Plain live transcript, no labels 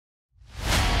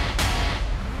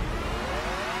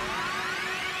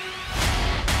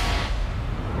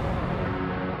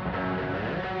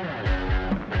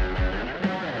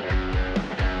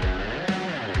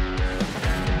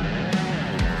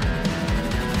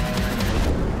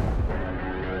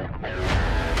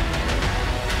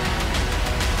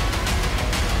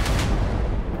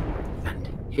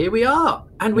Here we are,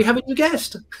 and we have a new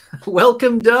guest.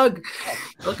 Welcome, Doug.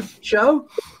 Welcome to the show.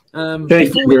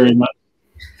 Thank you very much.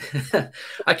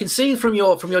 I can see from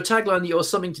your tagline that you're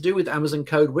something to do with Amazon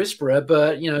CodeWhisperer,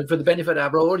 but for the benefit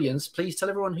of our audience, please tell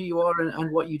everyone who you are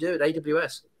and what you do at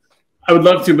AWS. I would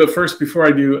love to, but first, before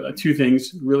I do, two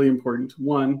things really important.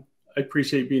 One, I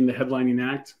appreciate being the headlining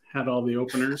act. Had all the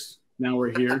openers. Now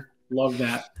we're here. Love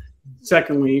that.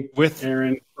 Secondly, with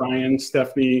Aaron, Brian,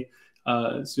 Stephanie,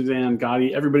 Suzanne,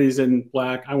 Gotti, everybody's in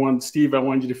black. Steve, I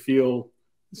wanted you to feel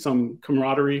some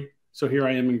camaraderie. So here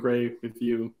I am in gray with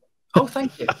you. Oh,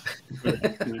 thank you.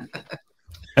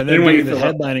 And then being the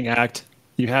headlining act,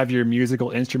 you have your musical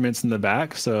instruments in the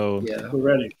back. So yeah, we're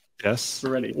ready. Yes,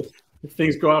 we're ready. If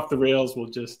things go off the rails, we'll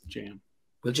just jam.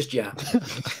 We'll just jam.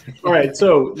 All right.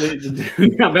 So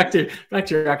now back to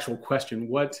your actual question.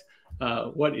 What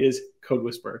is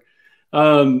CodeWhisperer?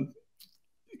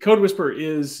 CodeWhisperer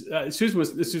is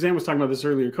Suzanne was talking about this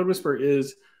earlier. CodeWhisperer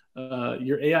is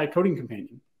your AI coding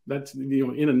companion. That's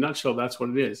in a nutshell, that's what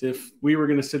it is. If we were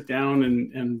going to sit down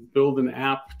and build an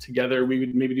app together, we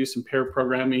would maybe do some pair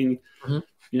programming.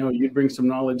 Mm-hmm. You'd bring some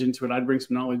knowledge into it. I'd bring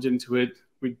some knowledge into it.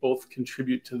 We'd both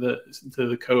contribute to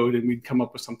the code, and we'd come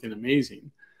up with something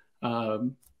amazing.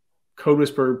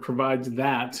 CodeWhisperer provides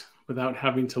that without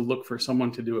having to look for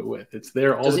someone to do it with. It's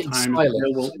there all the time.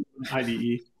 Available in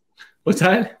IDE. What's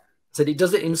that? So it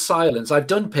does it in silence. I've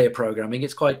done pair programming.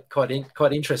 It's quite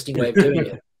interesting way of doing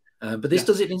it. But this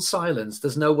does it in silence.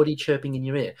 There's nobody chirping in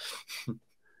your ear.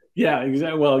 Yeah,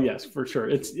 exactly. Well, yes, for sure.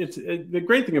 The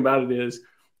great thing about it is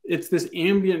it's this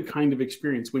ambient kind of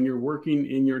experience when you're working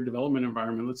in your development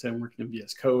environment. Let's say I'm working in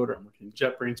VS Code or I'm working in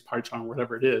JetBrains, Python,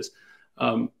 whatever it is.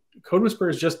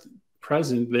 CodeWhisperer is just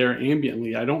present there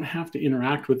ambiently. I don't have to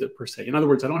interact with it per se. In other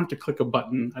words, I don't have to click a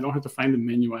button. I don't have to find a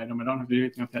menu item. I don't have to do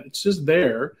anything like that. It's just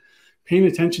there, paying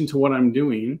attention to what I'm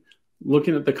doing,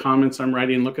 looking at the comments I'm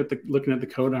writing, looking at the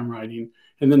code I'm writing.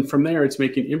 And then from there, it's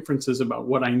making inferences about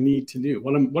what I need to do.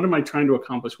 What am I trying to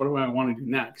accomplish? What do I want to do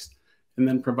next? And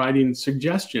then providing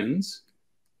suggestions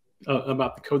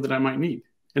about the code that I might need.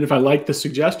 And if I like the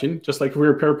suggestion, just like if we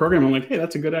were pair programming, I'm like, hey,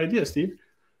 that's a good idea, Steve.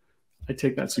 I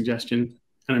take that suggestion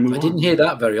and I move on. I didn't hear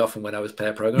that very often when I was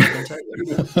pair programming.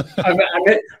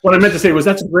 What I meant to say was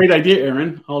that's a great idea,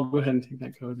 Aaron. I'll go ahead and take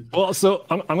that code. Well, so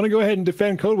I'm going to go ahead and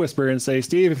defend CodeWhisperer and say,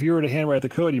 Steve, if you were to handwrite the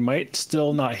code, you might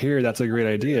still not hear that's a great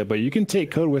idea, but you can take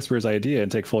CodeWhisperer's idea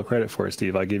and take full credit for it,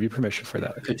 Steve. I'll give you permission for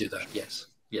that. I could do that. Yes.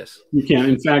 Yes. You can.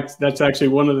 In fact, that's actually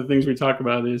one of the things we talk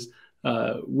about is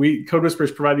CodeWhisperer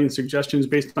is providing suggestions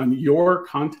based on your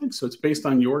context. So it's based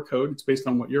on your code. It's based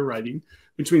on what you're writing,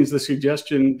 which means the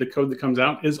suggestion, the code that comes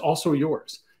out is also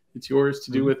yours. It's yours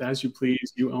to do with as you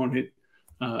please. You own it.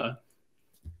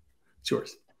 It's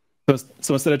yours.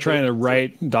 So instead of trying to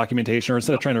write documentation or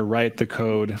instead of trying to write the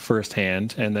code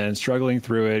firsthand and then struggling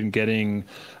through it and getting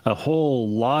a whole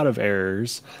lot of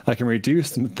errors, I can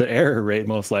reduce the error rate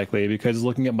most likely because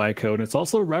looking at my code, and it's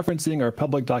also referencing our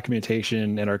public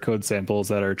documentation and our code samples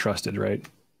that are trusted, right?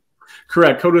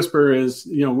 Correct. CodeWhisperer is,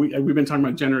 we've been talking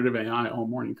about generative AI all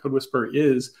morning. CodeWhisperer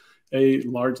is a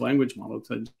large language model.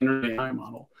 It's a generative AI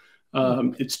model.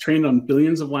 It's trained on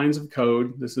billions of lines of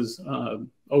code. This is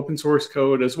open source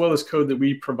code, as well as code that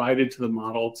we provided to the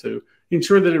model to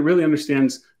ensure that it really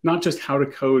understands not just how to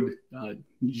code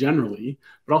generally,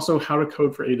 but also how to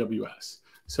code for AWS.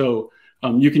 So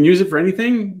you can use it for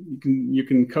anything. You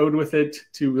can code with it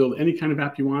to build any kind of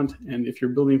app you want. And if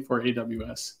you're building for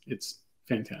AWS, it's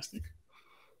fantastic.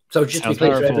 So just to be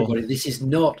clear for everybody, this is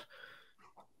not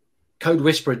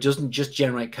CodeWhisperer doesn't just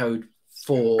generate code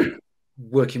for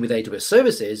working with AWS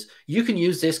services. You can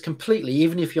use this completely,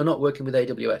 even if you're not working with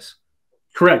AWS.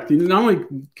 Correct. Not only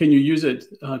can you use it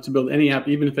to build any app,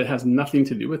 even if it has nothing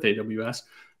to do with AWS,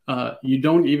 you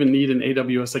don't even need an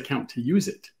AWS account to use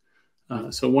it.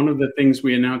 So one of the things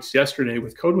we announced yesterday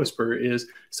with CodeWhisperer is,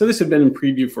 so this had been in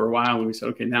preview for a while, and we said,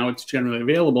 okay, now it's generally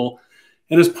available.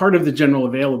 And as part of the general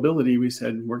availability, we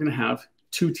said, we're going to have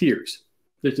two tiers.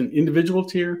 There's an individual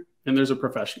tier and there's a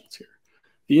professional tier.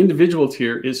 The individual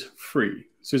tier is free.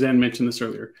 Suzanne mentioned this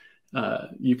earlier.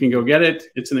 You can go get it.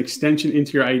 It's an extension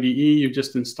into your IDE. You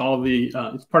just install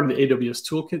it's part of the AWS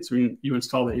toolkit. So you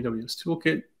install the AWS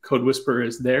toolkit. CodeWhisperer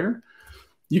is there.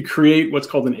 You create what's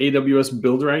called an AWS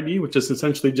Builder ID, which is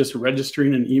essentially just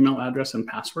registering an email address and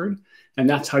password. And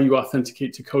that's how you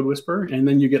authenticate to CodeWhisperer. And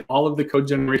then you get all of the code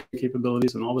generation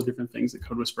capabilities and all the different things that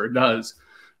CodeWhisperer does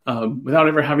without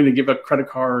ever having to give a credit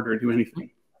card or do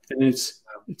anything. And it's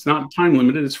not time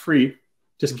limited. It's free.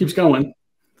 Just keeps going.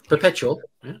 Perpetual.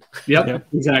 Yep,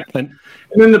 exactly.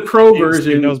 And then the pro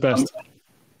version knows best.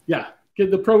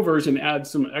 The pro version adds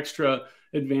some extra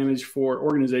advantage for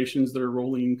organizations that are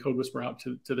rolling CodeWhisperer out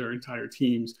to their entire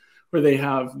teams, where they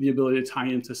have the ability to tie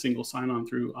into single sign-on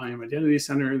through IAM Identity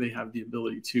Center. They have the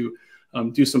ability to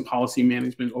do some policy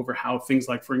management over how things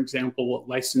like, for example,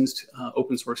 licensed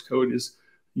open source code is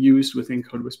used within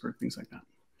CodeWhisperer, things like that.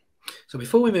 So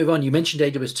before we move on, you mentioned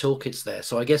AWS toolkits there.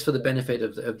 So I guess for the benefit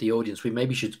of the audience, we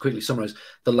maybe should quickly summarize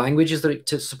the languages that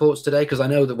it supports today, because I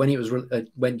know that when it was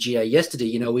went GA yesterday,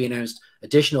 you know, we announced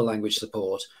additional language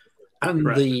support and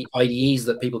Correct. the IDEs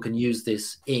that people can use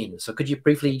this in. So could you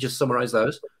briefly just summarize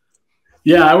those?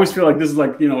 Yeah, I always feel like this is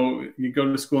like, you know, you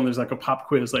go to school and there's like a pop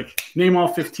quiz, like name all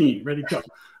 15, ready, go.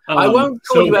 I won't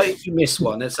call you out if you miss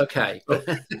one. It's okay.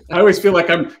 I always feel like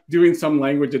I'm doing some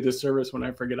language a disservice when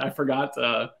I forget. I forgot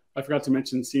to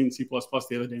mention C and C++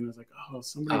 the other day, and I was like, oh,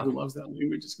 somebody who loves that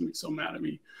language is going to be so mad at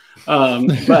me.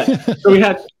 But so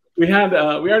we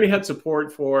already had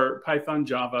support for Python,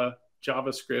 Java,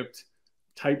 JavaScript,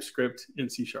 TypeScript,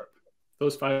 and C#.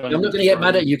 Those 5. I'm not going to get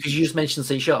mad at you because you just mentioned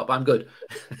C#. I'm good.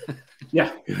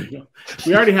 Yeah,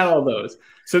 we already had all those.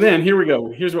 So then here we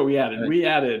go. Here's what we added. Right. We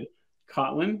added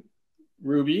Kotlin,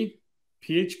 Ruby,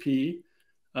 PHP,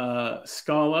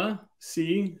 Scala,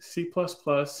 C, C++,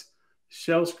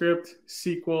 Shell script,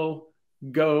 SQL,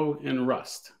 Go, and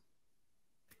Rust.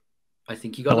 I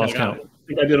think you got them all. I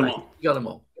think I did them all. You got them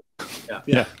all.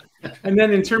 Yeah. And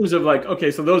then in terms of like,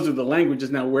 okay, so those are the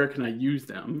languages. Now, where can I use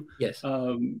them? Yes.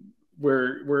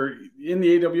 We're in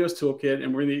the AWS toolkit,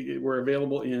 and we're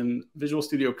available in Visual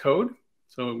Studio Code.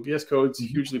 So VS Code's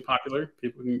hugely popular.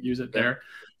 People can use it there.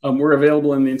 We're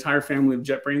available in the entire family of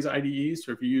JetBrains IDEs.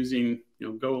 So if you're using, you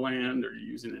know, Golang or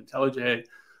you're using IntelliJ,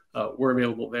 we're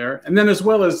available there. And then as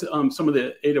well as some of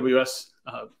the AWS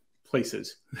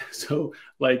places. So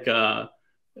like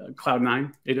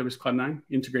Cloud9, AWS Cloud9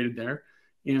 integrated there,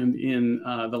 and in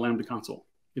the Lambda console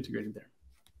integrated there.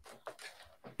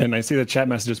 And I see the chat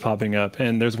messages popping up,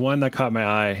 and there's one that caught my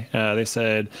eye. They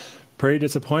said, pretty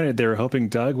disappointed. They were hoping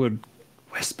Doug would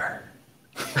whisper.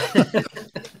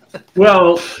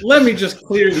 Well, let me just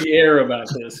clear the air about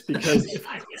this, because if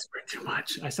I whisper too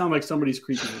much, I sound like somebody's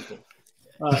creepy people.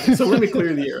 So let me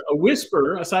clear the air. A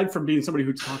whisperer, aside from being somebody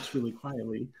who talks really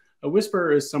quietly, a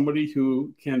whisperer is somebody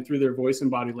who can, through their voice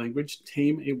and body language,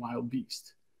 tame a wild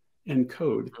beast. And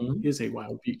code is a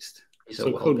wild beast.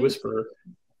 So CodeWhisperer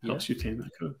helps you tame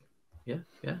that code.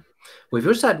 Yeah. We've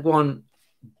just had one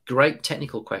great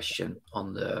technical question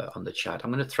on the chat.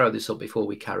 I'm going to throw this up before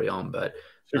we carry on, but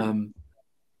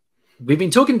we've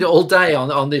been talking all day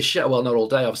on this show. Well, not all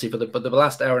day, obviously, but the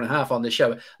last hour and a half on this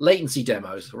show. Latency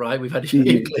demos, right? We've had a few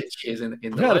glitches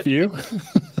in the. Had a few.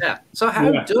 Yeah. So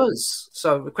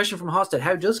so a question from Harstead: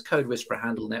 how does CodeWhisperer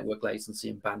handle network latency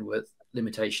and bandwidth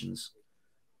limitations?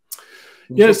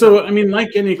 Yeah, so I mean,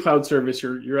 like any cloud service,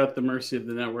 you're at the mercy of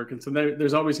the network, and so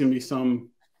there's always going to be some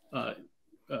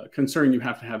concern you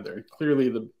have to have there. Clearly,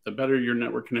 the better your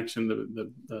network connection,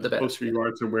 the closer you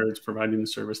are to where it's providing the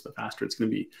service, the faster it's going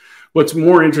to be. What's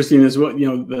more interesting is what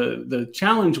the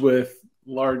challenge with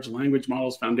large language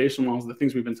models, foundational models, the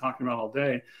things we've been talking about all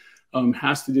day,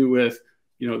 has to do with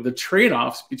the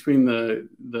trade-offs between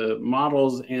the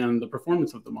models and the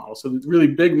performance of the model. So the really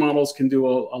big models can do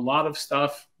a lot of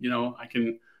stuff. I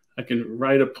can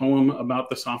write a poem about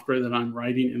the software that I'm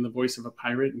writing in the voice of a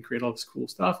pirate and create all this cool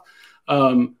stuff.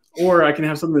 Or I can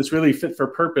have something that's really fit for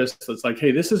purpose. That's like, hey,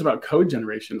 this is about code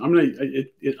generation.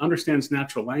 It understands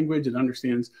natural language. It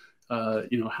understands,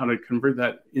 how to convert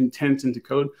that intent into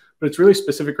code. But it's really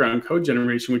specific around code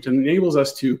generation, which enables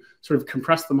us to sort of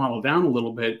compress the model down a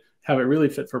little bit, have it really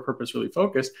fit for purpose, really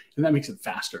focused, and that makes it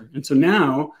faster. And so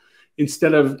now,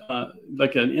 instead of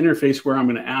like an interface where I'm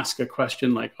going to ask a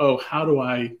question like, oh, how do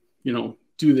I,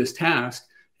 do this task,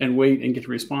 and wait and get a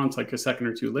response like a second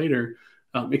or two later,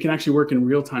 it can actually work in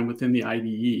real time within the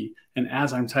IDE. And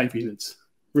as I'm typing, it's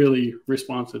really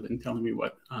responsive and telling me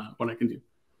what I can do.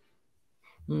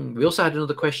 We also had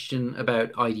another question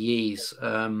about IDEs.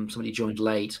 Somebody joined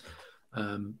late.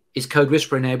 Is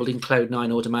CodeWhisperer enabled in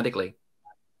Cloud9 automatically?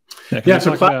 Yeah,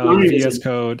 so Cloud9 VS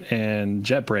Code and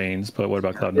JetBrains, but what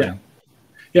about Cloud9?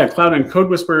 Yeah, Cloud9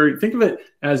 CodeWhisperer, think of it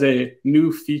as a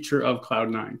new feature of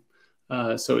Cloud9.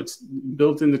 So it's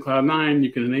built into Cloud9.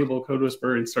 You can enable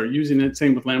CodeWhisperer and start using it.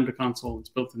 Same with Lambda console. It's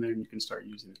built in there and you can start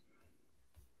using it.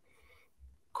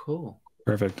 Cool.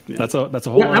 Perfect. Yeah. That's a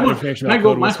whole lot of information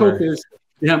about CodeWhisperer.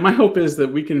 My hope is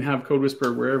that we can have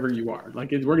CodeWhisperer wherever you are.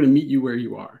 Like we're going to meet you where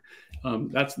you are.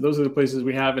 Those are the places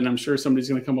we have, and I'm sure somebody's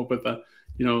going to come up with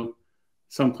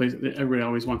some place. Everybody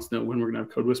always wants to know when we're going to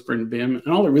have CodeWhisperer and Vim,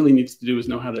 and all it really needs to do is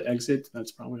know how to exit.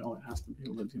 That's probably all it has to be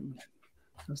able to do.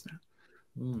 Does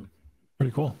that.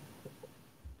 Pretty cool.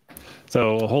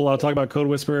 So a whole lot of talk about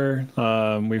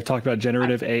CodeWhisperer. We've talked about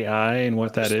generative AI and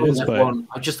what that is. But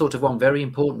I just thought of one very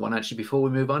important one, actually, before we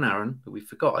move on, Aaron, but we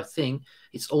forgot. I think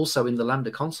it's also in the Lambda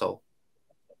console.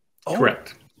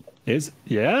 Correct.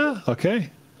 Yeah? Okay.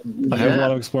 I have a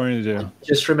lot of exploring to do. I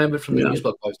just remembered from the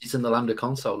newsblog post, it's in the Lambda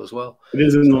console as well. It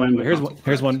is in the Lambda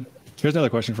console. Here's another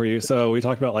question for you. So we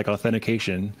talked about like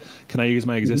authentication. Can I use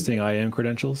my existing IAM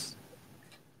credentials?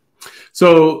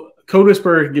 So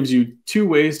CodeWhisperer gives you two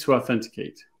ways to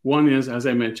authenticate. One is, as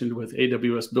I mentioned, with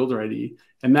AWS Builder ID,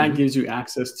 and that gives you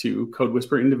access to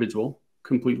CodeWhisperer Individual,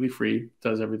 completely free,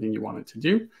 does everything you want it to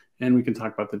do, and we can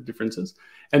talk about the differences.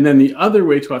 And then the other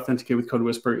way to authenticate with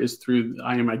CodeWhisperer is through the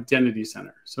IAM Identity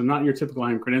Center. So not your typical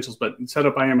IAM credentials, but set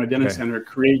up IAM Identity Center,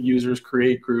 create users,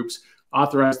 create groups,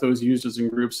 authorize those users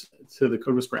and groups to the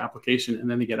CodeWhisperer application,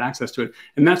 and then they get access to it.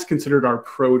 And that's considered our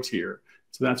pro tier.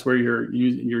 So that's where you're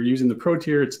using the pro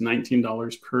tier. It's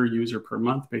 $19 per user per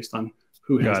month based on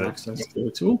who has access to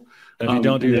the tool. And if you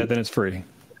don't do that, then it's free.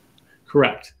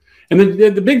 Correct. And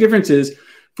the big difference is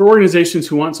for organizations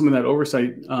who want some of that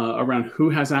oversight around who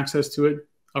has access to it,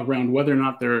 around whether or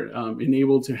not they're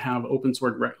enabled to have open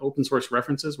source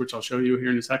references, which I'll show you here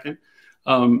in a second,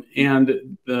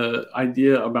 and the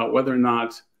idea about whether or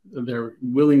not they're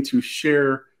willing to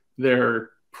share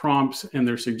their prompts and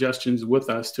their suggestions with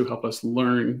us to help us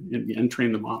learn and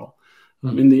train the model.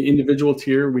 In the individual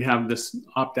tier, we have this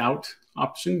opt-out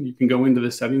option. You can go into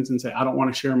the settings and say, I don't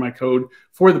want to share my code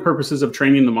for the purposes of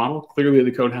training the model. Clearly,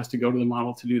 the code has to go to the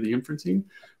model to do the inferencing.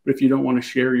 But if you don't want to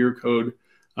share your code,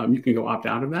 you can go opt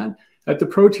out of that. At the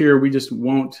pro tier, we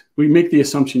make the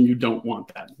assumption you don't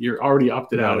want that. You're already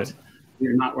opted out.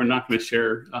 We're not going to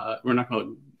share, we're not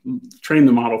going to train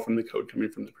the model from the code coming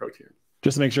from the pro tier.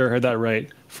 Just to make sure I heard that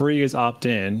right, free is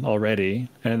opt-in already,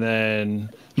 and then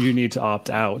you need to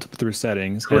opt out through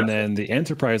settings. Correct. And then the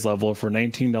enterprise level for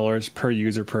 $19 per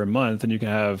user per month, and you can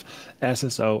have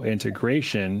SSO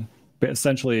integration, but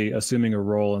essentially assuming a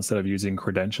role instead of using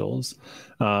credentials.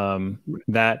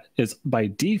 That is by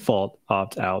default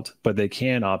opt-out, but they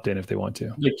can opt in if they want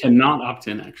to. They cannot opt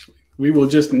in, actually. We will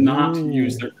just not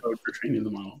use their code for training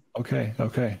the model.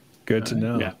 Okay. Good to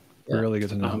know. Yeah. Really good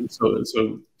to know.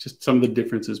 So just some of the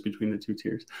differences between the two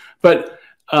tiers. But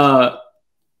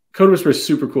CodeWhisperer is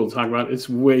super cool to talk about. It's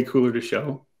way cooler to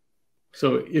show.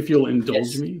 So if you'll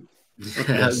indulge me.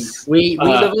 Okay. We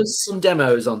love some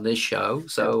demos on this show,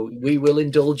 so we will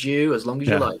indulge you as long as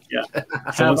you like. Yeah.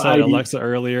 Someone said Alexa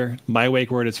earlier, my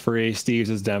wake word is free, Steve's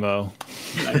is demo.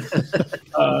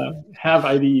 Have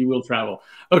IDE will travel.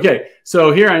 Okay,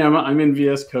 so here I am. I'm in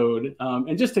VS Code.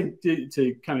 And just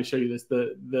to kind of show you this,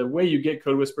 the way you get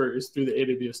CodeWhisperer is through the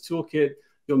AWS Toolkit.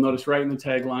 You'll notice right in the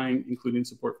tagline, including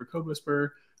support for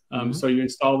CodeWhisperer. So you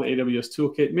install the AWS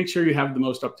Toolkit. Make sure you have the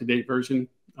most up-to-date version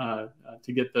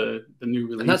to get the new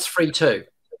release. And that's free too,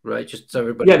 right? Just so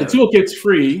everybody knows. The toolkit's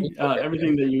free.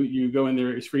 Everything that you go in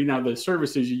there is free. Now, the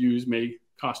services you use may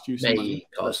cost you some money.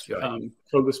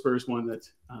 CodeWhisperer is one that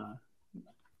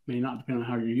may not, depend on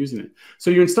how you're using it. So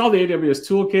you install the AWS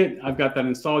Toolkit. I've got that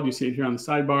installed. You see it here on the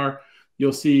sidebar.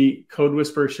 You'll see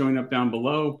CodeWhisperer showing up down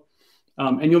below.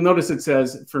 And you'll notice it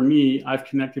says, for me, I've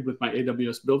connected with my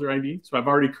AWS Builder ID. So I've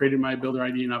already created my Builder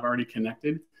ID and I've already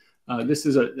connected. This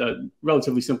is a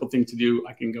relatively simple thing to do.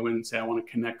 I can go in and say, I want to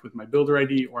connect with my Builder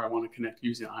ID, or I want to connect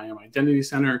using IAM Identity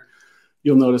Center.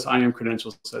 You'll notice IAM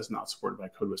credentials says not supported by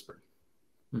CodeWhisperer.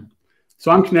 So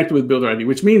I'm connected with Builder ID,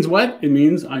 which means what? It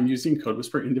means I'm using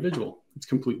CodeWhisperer Individual. It's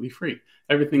completely free.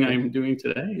 Everything I am doing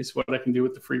today is what I can do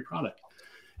with the free product.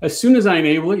 As soon as I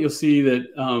enable it, you'll see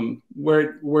that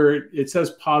where it says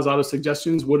pause auto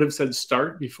suggestions would have said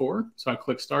start before. So I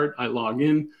click start, I log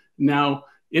in. Now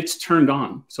it's turned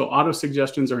on. So auto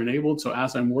suggestions are enabled. So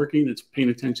as I'm working, it's paying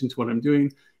attention to what I'm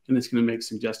doing, and it's going to make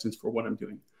suggestions for what I'm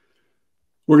doing.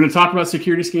 We're going to talk about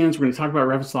security scans. We're going to talk about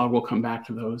reference log. We'll come back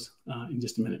to those in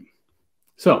just a minute.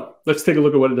 So let's take a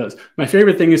look at what it does. My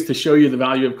favorite thing is to show you the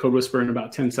value of CodeWhisperer in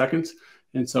about 10 seconds.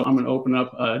 And so I'm going to open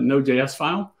up a Node.js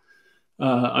file.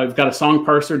 I've got a song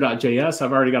parser.js.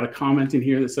 I've already got a comment in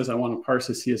here that says I want to parse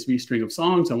a CSV string of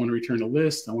songs. I want to return a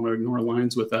list. I want to ignore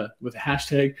lines with a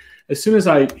hashtag. As soon as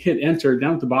I hit enter,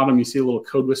 down at the bottom, you see a little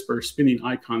CodeWhisperer spinning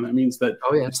icon. That means that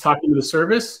it's talking to the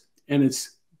service and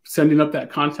it's sending up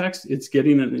that context. It's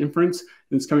getting an inference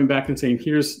and it's coming back and saying,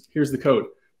 here's the code.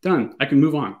 Done. I can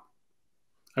move on.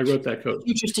 I wrote that code.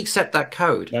 You just accept that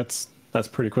code. That's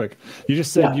pretty quick. You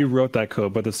just said you wrote that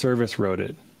code, but the service wrote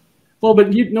it. Well, but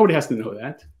nobody has to know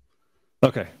that.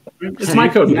 Okay. It's my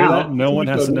code now. No one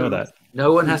has to know that.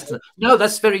 No one has to. No,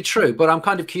 that's very true. But I'm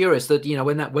kind of curious that,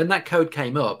 when that code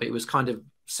came up, it was kind of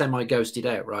semi-ghosted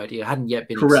out, right? It hadn't yet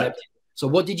been accepted. So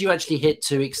what did you actually hit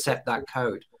to accept that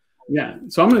code? Yeah,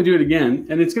 so I'm going to do it again,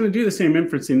 and it's going to do the same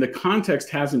inferencing. The context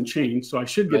hasn't changed, so I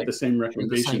should get the same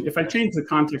recommendation. If I change the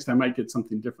context, I might get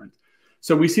something different.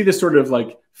 So we see this sort of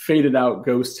like faded out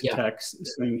ghost text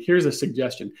saying, here's a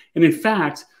suggestion. And in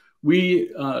fact,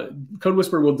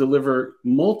 CodeWhisperer will deliver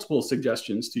multiple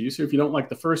suggestions to you. So if you don't like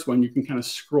the first one, you can kind of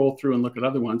scroll through and look at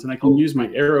other ones. And I can use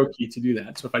my arrow key to do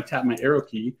that. So if I tap my arrow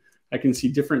key, I can see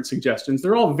different suggestions.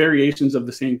 They're all variations of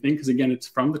the same thing because, again, it's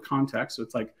from the context. So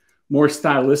it's like more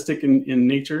stylistic in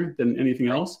nature than anything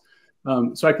else.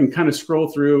 So I can kind of scroll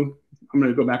through. I'm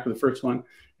going to go back to the first one.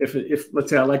 If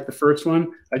let's say I like the first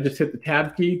one, I just hit the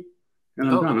tab key and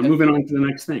I'm done. I'm moving on to the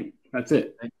next thing. That's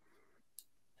it.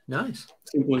 Nice.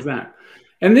 Simple as that.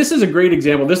 And this is a great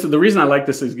example. The reason I like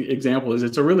this example is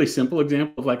it's a really simple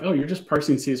example of like, oh, you're just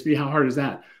parsing CSV. How hard is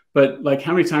that? But like,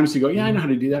 how many times do you go, yeah, I know how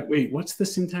to do that. Wait, what's the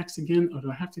syntax again? Oh,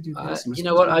 do I have to do this? You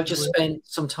know what? I've just spent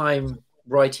some time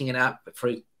writing an app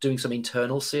for doing some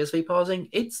internal CSV parsing.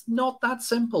 It's not that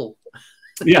simple.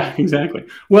 Yeah, exactly.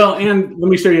 Well, and let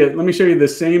me show you the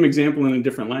same example in a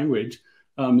different language.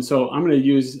 So I'm going to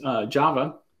use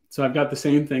Java. So I've got the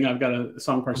same thing. I've got a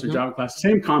song parser Java class,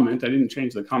 same comment. I didn't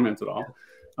change the comment at all.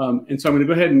 And so I'm going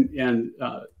to go ahead and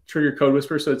trigger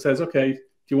CodeWhisperer. So it says, okay, do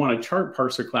you want a chart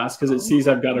parser class? Because it sees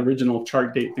I've got original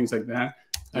chart date, things like that.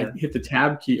 I hit the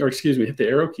tab key, or excuse me, hit the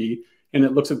arrow key, and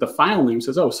it looks at the file name,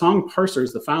 says, oh, song parser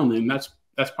is the file name. That's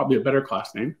probably a better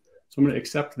class name. So I'm going to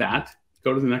accept that,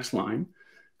 go to the next line.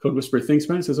 CodeWhisperer thinks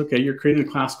about it, says, okay, you're creating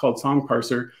a class called song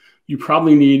parser. You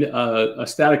probably need a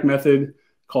static method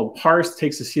called parse,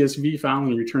 takes a CSV file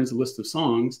and returns a list of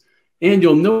songs. And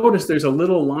you'll notice there's a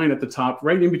little line at the top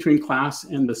right in between class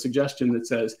and the suggestion that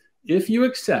says, if you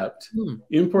accept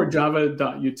import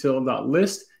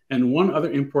java.util.list and one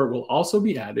other import will also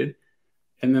be added.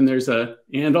 And then there's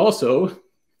and also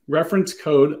reference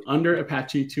code under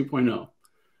Apache 2.0.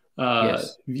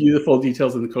 View the full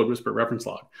details in the CodeWhisperer reference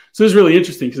log. So this is really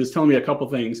interesting because it's telling me a couple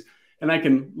things. And I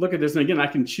can look at this. And again, I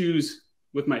can choose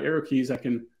with my arrow keys, I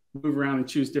can move around and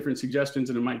choose different suggestions,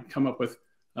 and it might come up with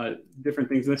different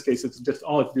things. In this case, it's just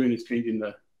all it's doing is changing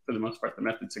for the most part, the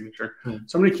method signature.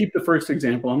 So I'm going to keep the first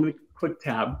example. I'm going to click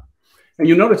tab, and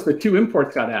you'll notice the 2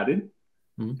 imports got added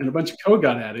and a bunch of code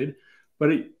got added,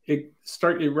 but it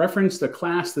referenced a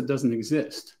class that doesn't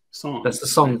exist. Song. That's the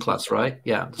song class, right?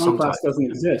 Yeah. The song class doesn't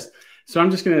exist. So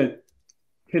I'm just going to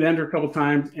hit enter a couple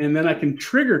times, and then I can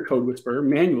trigger CodeWhisperer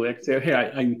manually. I can say, hey,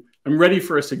 I'm ready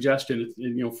for a suggestion.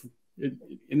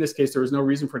 In this case, there was no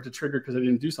reason for it to trigger because I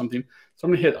didn't do something. So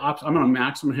I'm going to hit I'm on a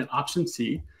Mac, so I'm going to hit Option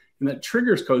C, and that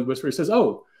triggers CodeWhisperer. It says,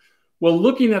 oh, well,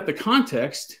 looking at the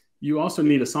context, you also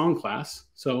need a song class.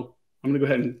 So I'm going to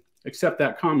go ahead and accept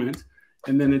that comment,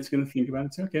 and then it's going to think about it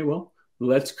and say, okay, well,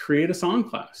 let's create a song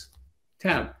class.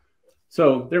 Tab.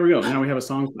 So there we go. Now we have a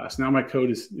song class. Now my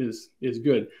code is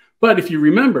good. But if you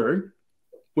remember,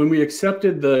 when we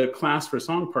accepted the class for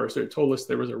song parser, it told us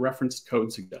there was a referenced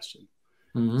code suggestion.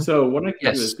 So what I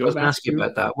can do is go back. Ask you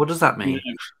about that. What does that mean?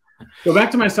 Go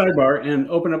back to my sidebar and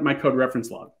open up my code reference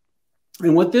log.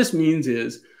 And what this means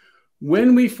is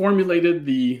when we formulated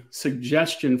the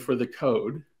suggestion for the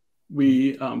code,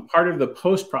 we part of the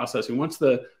post processing, once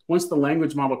the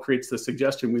language model creates the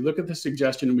suggestion, we look at the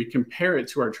suggestion and we compare it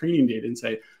to our training data and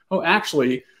say, oh,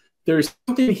 actually, there's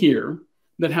something here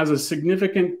that has a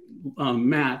significant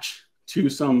match to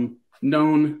some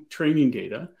known training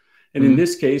data. And in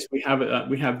this case, we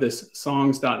have this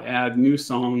songs.add new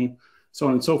song, so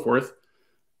on and so forth,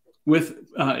 with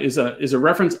is a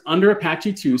reference under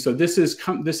Apache 2. So this is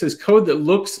code that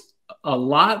looks a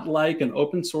lot like an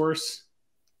open source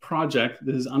project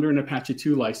that is under an Apache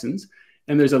 2 license.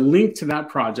 And there's a link to that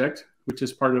project, which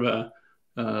is part of a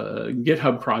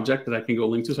GitHub project that I can go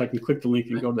link to. So I can click the link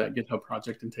and go to that GitHub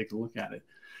project and take a look at it.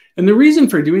 And the reason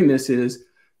for doing this is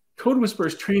CodeWhisperer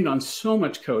is trained on so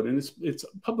much code, and it's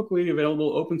publicly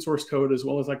available open source code, as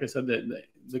well as, like I said,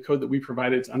 the code that we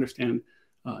provided to understand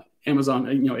Amazon,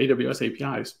 AWS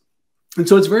APIs. And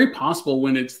so it's very possible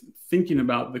when it's thinking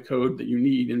about the code that you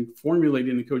need and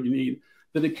formulating the code you need,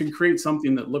 that it can create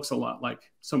something that looks a lot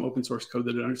like some open source code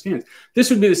that it understands. This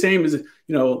would be the same as,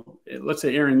 let's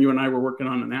say, Aaron, you and I were working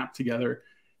on an app together,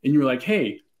 and you were like,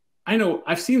 hey, I know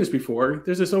I've seen this before.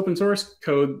 There's this open source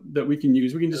code that we can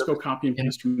use. We can just go copy and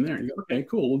paste from there. And you go, okay,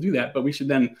 cool, we'll do that. But we should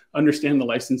then understand the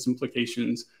license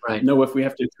implications, know if we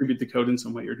have to attribute the code in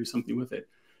some way or do something with it.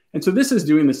 And so this is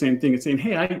doing the same thing. It's saying,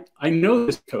 hey, I know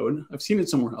this code. I've seen it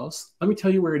somewhere else. Let me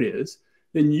tell you where it is.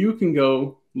 Then you can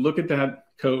go look at that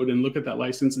code and look at that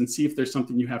license and see if there's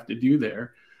something you have to do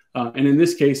there. And in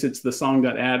this case, it's the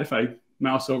song.add. If I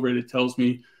mouse over it, it tells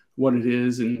me what it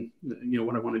is and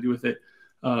what I want to do with it.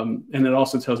 And it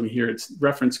also tells me here it's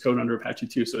reference code under Apache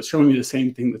 2. So it's showing me the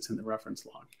same thing that's in the reference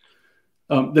log.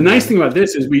 The nice thing about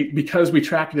this is because we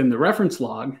track it in the reference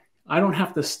log, I don't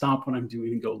have to stop what I'm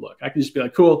doing and go look. I can just be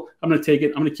like, cool, I'm going to take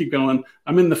it. I'm going to keep going.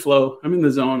 I'm in the flow. I'm in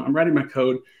the zone. I'm writing my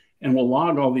code, and we'll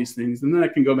log all these things. And then I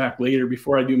can go back later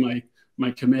before I do my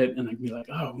commit, and I can be like,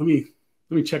 oh, let me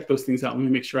check those things out. Let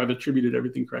me make sure I've attributed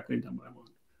everything correctly and done what I want.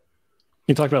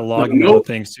 You talked about logging other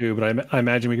things too, but I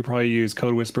imagine we could probably use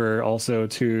CodeWhisperer also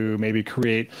to maybe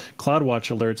create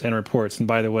CloudWatch alerts and reports. And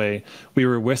by the way, we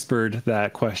were whispered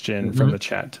that question from the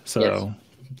chat. So. Yes.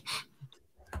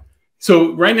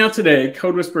 So right now today,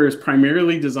 CodeWhisperer is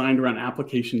primarily designed around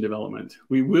application development.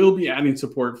 We will be adding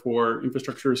support for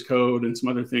infrastructure as code and some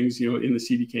other things, in the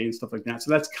CDK and stuff like that. So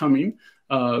that's coming,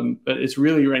 but it's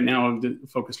really right now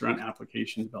focused around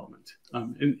application development.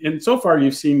 And so far,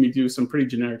 you've seen me do some pretty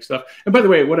generic stuff. And by the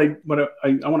way, what I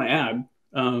want to add,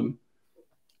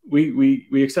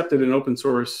 we accepted an open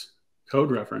source code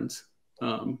reference,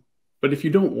 but if you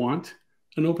don't want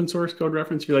an open source code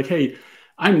reference, you're like, hey,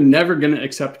 I'm never going to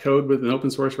accept code with an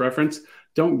open source reference.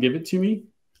 Don't give it to me.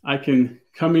 I can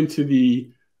come into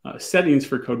the settings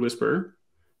for CodeWhisperer,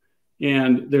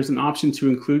 and there's an option to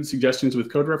include suggestions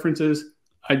with code references.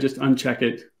 I just uncheck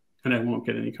it, and I won't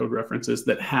get any code references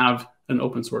that have an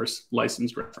open source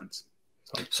licensed reference.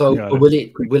 So will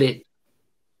it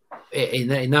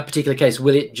in that particular case,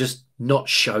 will it just not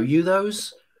show you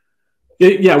those?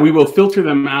 Yeah, we will filter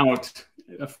them out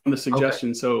from the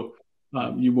suggestion. So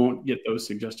you won't get those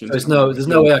suggestions. So there's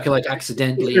no way I can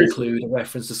accidentally include a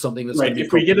reference to something that's right.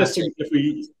 If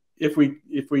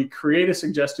we create a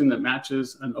suggestion that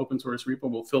matches an open source repo,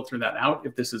 we'll filter that out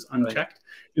if this is unchecked. Right.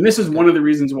 And this is one of the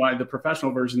reasons why the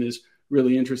professional version is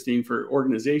really interesting for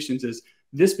organizations. Is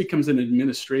this becomes an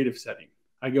administrative setting.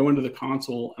 I go into the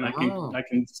console and I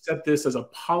can set this as a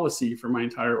policy for my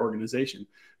entire organization.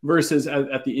 Versus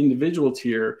at the individual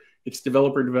tier, it's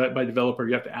developer by developer.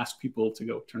 You have to ask people to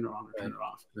go turn it on or turn it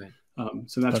off. Right.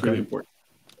 So that's really important.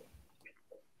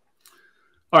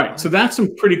 All right. So that's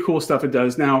some pretty cool stuff it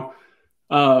does. Now,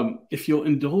 if you'll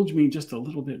indulge me just a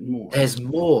little bit more. There's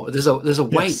more. There's a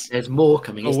wait. Yes. There's more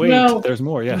coming. Oh, wait, there's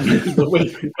more. Yeah.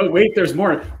 wait, there's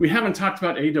more. We haven't talked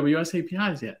about AWS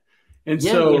APIs yet. And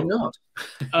so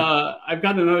I've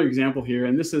got another example here.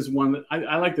 And this is one that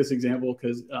I like this example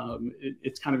because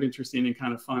it's kind of interesting and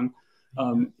kind of fun.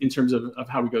 In terms of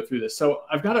how we go through this. So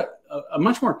I've got a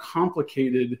much more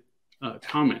complicated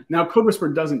comment. Now,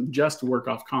 CodeWhisperer doesn't just work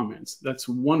off comments. That's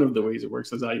one of the ways it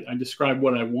works, as I describe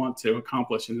what I want to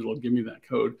accomplish, and it'll give me that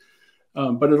code.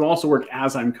 But it'll also work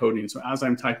as I'm coding. So as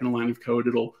I'm typing a line of code,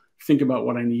 it'll think about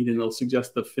what I need, and it'll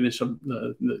suggest the finish of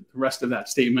the rest of that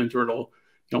statement, or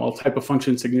I'll type a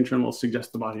function signature, and it'll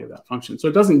suggest the body of that function. So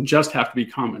it doesn't just have to be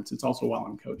comments. It's also while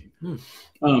I'm coding.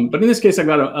 But in this case, I've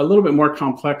got a little bit more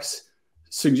complex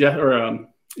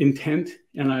intent,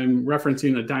 and I'm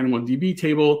referencing a DynamoDB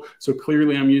table. So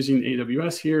clearly I'm using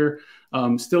AWS here,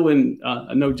 still in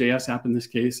a Node.js app in this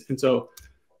case. And so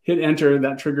hit enter,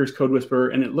 that triggers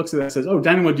CodeWhisperer, and it looks at that and says, oh,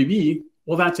 DynamoDB,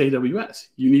 well, that's AWS.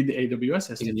 You need the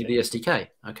AWS SDK. You need the SDK,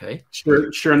 okay.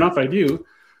 Sure enough, I do.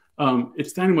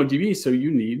 It's DynamoDB, so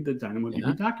you need the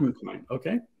DynamoDB document client.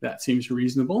 Okay, that seems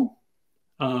reasonable.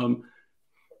 It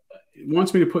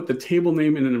wants me to put the table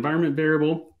name in an environment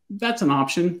variable. That's an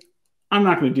option. I'm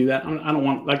not going to do that. I don't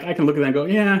want, I can look at that and go,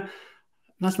 yeah,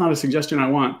 that's not a suggestion I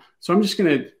want. So I'm just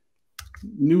going to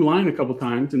new line a couple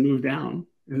times and move down.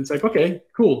 And it's like, okay,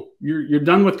 cool. You're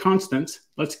done with constants.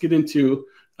 Let's get into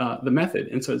the method.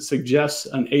 And so it suggests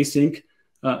an async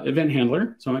event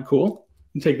handler. So I'm like, cool.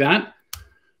 You take that.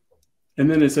 And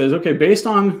then it says, okay, based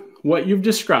on what you've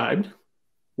described,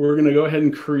 we're going to go ahead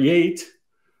and create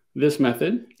this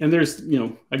method. And there's,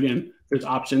 again, there's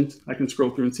options. I can scroll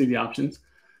through and see the options.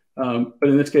 But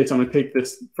in this case, I'm going to take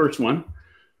this first one.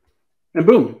 And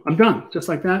boom, I'm done. Just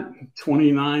like that.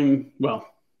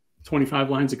 25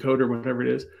 lines of code or whatever it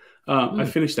is. I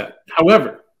finished that.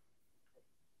 However,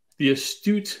 the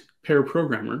astute pair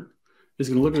programmer is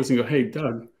going to look at this and go, hey,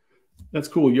 Doug, that's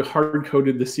cool. You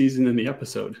hard-coded the season and the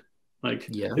episode.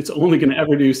 It's only going to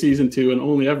ever do season 2 and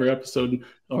only ever episode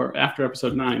or after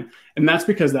episode 9. And that's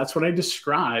because that's what I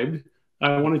described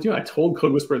I want to do. I told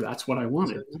CodeWhisperer that's what I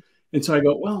wanted. And so I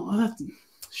go,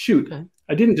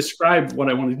 I didn't describe what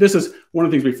I wanted. This is one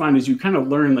of the things we find is you kind of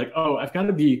learn I've got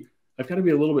to be a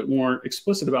little bit more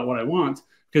explicit about what I want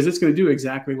because it's going to do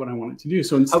exactly what I want it to do.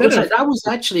 So that was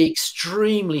actually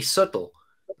extremely subtle.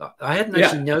 I hadn't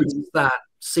actually noticed that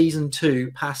season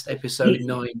 2 past episode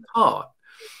 9 part.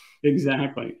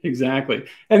 Exactly.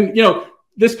 And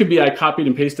this could be I copied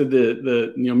and pasted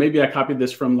maybe I copied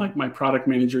this from like my product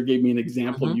manager gave me an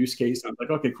example use case. And I was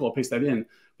like, okay, cool, I'll paste that in.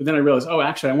 But then I realized, oh,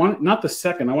 actually, I want not the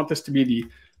second. I want this to be the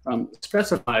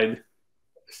specified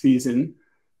season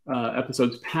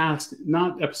episodes past,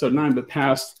 not episode 9, but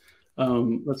past.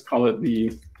 Let's call it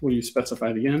what do you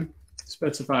specify it again?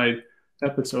 Specified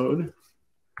episode.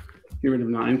 Get rid of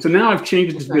 9. So now I've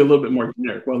changed it to be a little bit more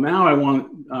generic. Well, now I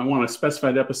want a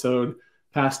specified episode,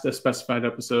 past a specified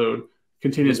episode,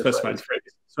 continuous specified phrase.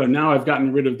 So now I've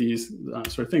gotten rid of these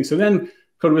sort of things. So then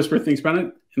CodeWhisperer thinks about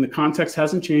it, and the context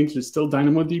hasn't changed. It's still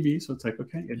DynamoDB. So it's like,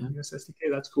 okay, AWS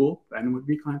SDK, that's cool.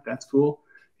 DynamoDB client, that's cool.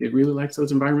 It really likes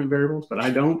those environment variables, but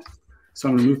I don't. So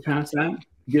I'm going to move past that,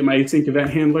 get my async event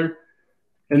handler.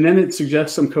 And then it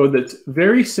suggests some code that's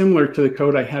very similar to the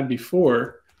code I had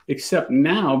before, except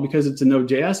now, because it's a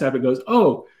Node.js app, it goes,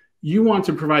 oh, you want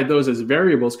to provide those as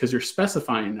variables because you're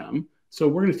specifying them. So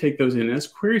we're going to take those in as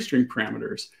query string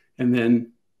parameters. And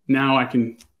then now I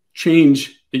can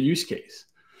change the use case.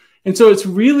 And so it's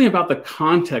really about the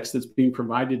context that's being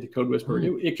provided to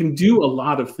CodeWhisperer. It can do a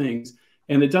lot of things.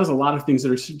 And it does a lot of things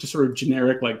that are just sort of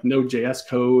generic, like Node.js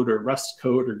code or Rust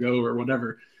code or Go or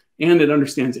whatever. And it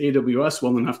understands AWS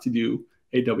well enough to do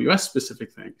AWS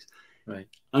specific things. Right.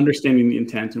 Understanding the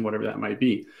intent and whatever that might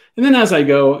be. And then as I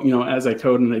go, as I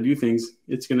code and I do things,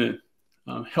 it's going to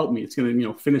help me. It's going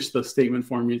to, finish the statement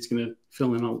for me. It's going to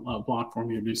fill in a block for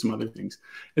me or do some other things.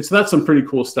 And so that's some pretty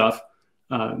cool stuff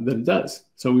that it does.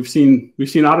 So we've seen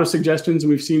auto suggestions and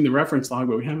we've seen the reference log,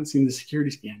 but we haven't seen the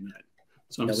security scan yet.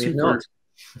 So I'm super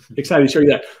excited to show you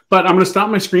that. But I'm going to stop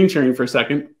my screen sharing for a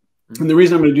second. And the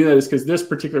reason I'm going to do that is because this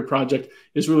particular project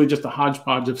is really just a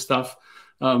hodgepodge of stuff.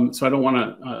 So I don't want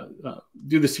to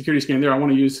do the security scan there. I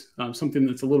want to use something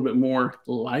that's a little bit more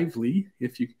lively,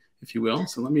 if you will.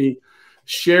 So let me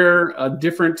share a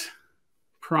different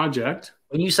project.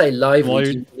 When you say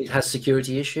lively, it has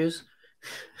security issues?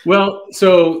 Well,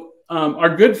 so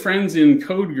our good friends in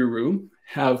CodeGuru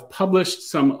have published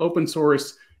some open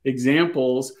source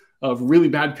examples of really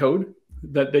bad code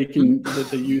that they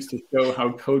use to show how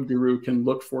CodeGuru can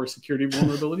look for security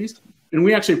vulnerabilities. And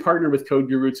we actually partner with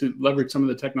CodeGuru to leverage some of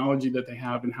the technology that they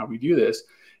have and how we do this.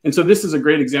 And so this is a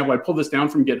great example. I pulled this down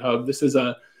from GitHub. This is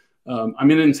I'm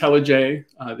in IntelliJ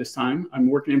this time. I'm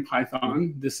working in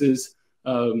Python. This is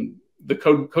the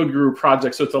CodeGuru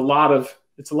project. So it's a lot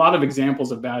of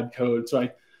examples of bad code. So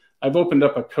I've opened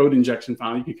up a code injection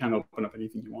file. You can kind of open up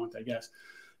anything you want, I guess.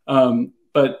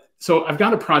 But so I've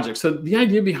got a project. So the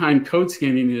idea behind code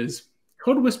scanning is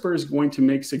CodeWhisperer is going to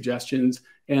make suggestions,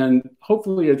 and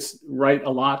hopefully it's right a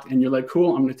lot. And you're like,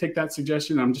 cool, I'm going to take that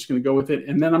suggestion. I'm just going to go with it.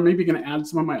 And then I'm maybe going to add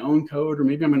some of my own code, or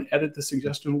maybe I'm going to edit the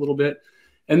suggestion a little bit.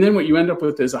 And then what you end up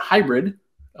with is a hybrid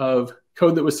of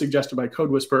code that was suggested by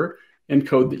CodeWhisperer and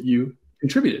code that you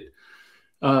contributed.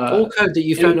 All code that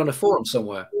you found on a forum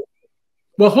somewhere.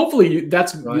 Well, hopefully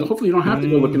hopefully you don't have to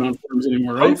go looking on forums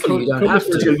anymore, right? Hopefully you don't have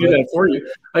to do that for you.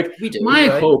 Like my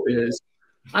hope is,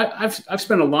 I've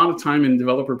spent a lot of time in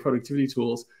developer productivity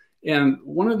tools, and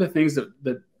one of the things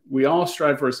that we all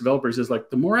strive for as developers is like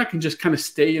the more I can just kind of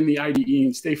stay in the IDE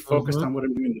and stay focused on what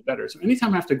I'm doing, the better. So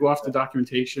anytime I have to go off the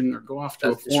documentation or go off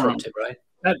to a forum, right?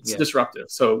 That's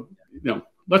disruptive. So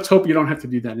let's hope you don't have to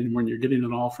do that anymore, and you're getting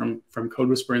it all from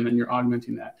CodeWhisperer, and then you're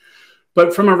augmenting that.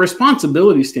 But from a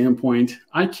responsibility standpoint,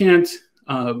 I can't.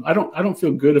 I don't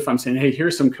feel good if I'm saying, hey,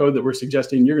 here's some code that we're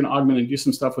suggesting. You're going to augment and do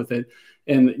some stuff with it,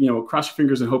 and cross your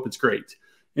fingers and hope it's great.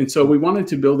 And so we wanted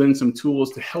to build in some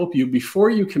tools to help you before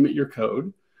you commit your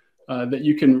code, that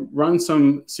you can run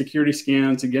some security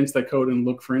scans against that code and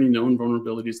look for any known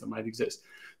vulnerabilities that might exist.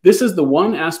 This is the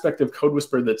one aspect of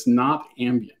CodeWhisperer that's not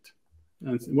ambient.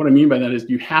 And what I mean by that is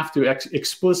you have to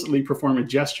explicitly perform a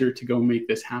gesture to go make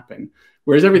this happen,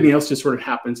 whereas everything else just sort of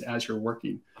happens as you're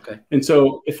working. Okay. And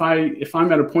so if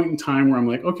I'm at a point in time where I'm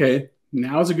like, okay,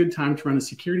 now is a good time to run a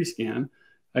security scan,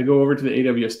 I go over to the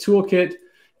AWS toolkit,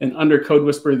 and under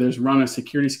CodeWhisperer, there's run a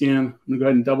security scan. I'm going to go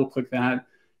ahead and double click that,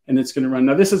 and it's going to run.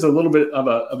 Now, this is a little bit of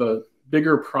a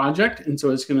bigger project, and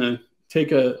so it's going to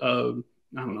take I don't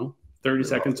know, 30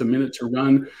 seconds, a minute to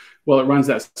run while it runs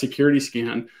that security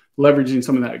scan, leveraging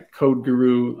some of that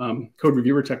CodeGuru code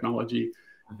reviewer technology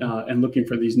and looking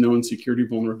for these known security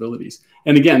vulnerabilities.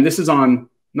 And again, this is on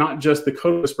not just the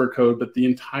CodeWhisperer code, but the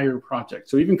entire project.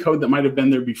 So even code that might have been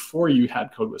there before you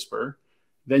had CodeWhisperer,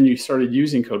 then you started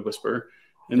using CodeWhisperer,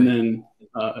 and then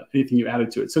anything you added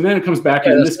to it. So then it comes back,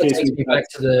 and in this case, back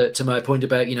to my point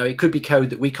about, it could be code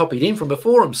that we copied in from a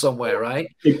forum somewhere, right?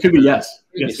 It could be, yes.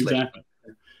 Yes, exactly.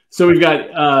 So we've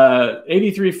got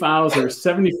 83 files. There are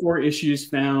 74 issues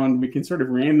found. We can sort of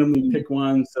randomly pick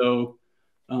one. So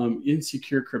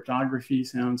Insecure cryptography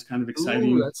sounds kind of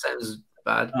exciting. Ooh, that sounds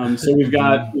bad. So we've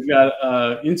got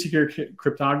insecure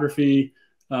cryptography,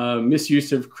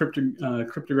 misuse of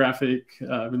cryptographic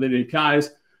related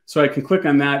APIs. So I can click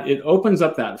on that. It opens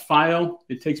up that file.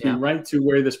 It takes me right to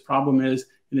where this problem is,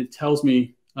 and it tells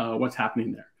me what's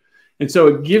happening there. And so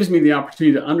it gives me the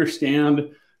opportunity to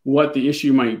understand what the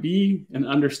issue might be and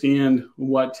understand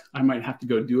what I might have to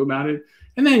go do about it.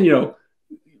 And then, you know,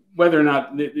 whether or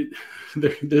not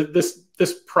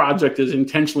this project is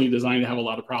intentionally designed to have a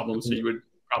lot of problems, so you would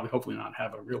probably hopefully not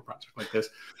have a real project like this.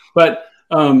 But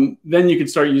then you could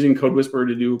start using CodeWhisperer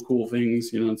to do cool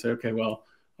things, you know, and say, okay, well,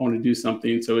 I want to do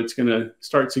something. So it's going to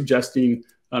start suggesting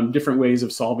different ways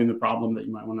of solving the problem that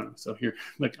you might want to. So here,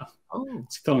 like,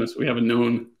 it's telling us we have a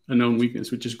known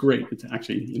weakness, which is great. It's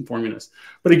actually informing us.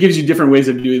 But it gives you different ways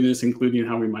of doing this, including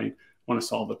how we might want to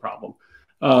solve the problem.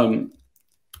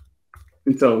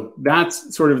 And so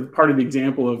that's sort of part of the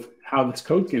example of how this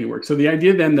code can work. So the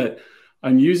idea then that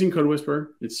I'm using CodeWhisperer,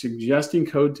 it's suggesting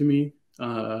code to me.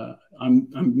 I'm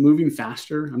moving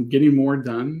faster. I'm getting more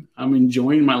done. I'm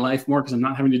enjoying my life more because I'm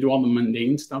not having to do all the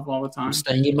mundane stuff all the time. I'm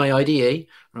staying in my IDE,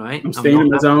 right? I'm staying in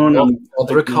my zone.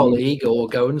 Bother a colleague or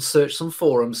go and search some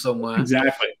forum somewhere.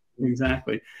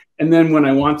 Exactly. And then when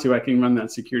I want to, I can run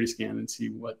that security scan and see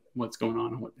what's going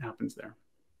on and what happens there.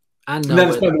 And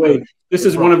that's, by the way, this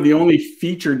is one of the only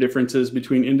feature differences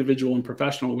between individual and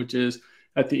professional, which is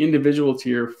at the individual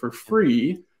tier for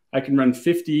free, I can run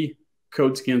 50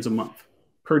 code scans a month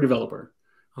per developer.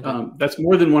 Okay. That's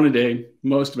more than one a day.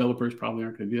 Most developers probably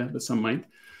aren't going to do that, but some might.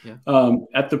 Yeah.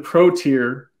 At the pro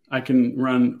tier, I can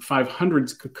run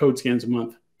 500 code scans a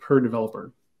month per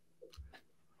developer.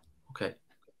 Okay.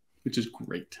 Which is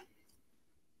great.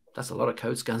 That's a lot of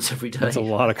code scans every day. That's a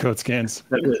lot of code scans.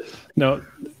 No,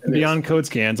 beyond code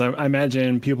scans, I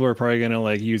imagine people are probably going to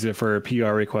like use it for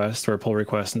PR requests or pull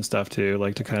requests and stuff too,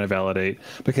 like to kind of validate.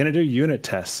 But can it do unit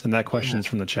tests? And that question's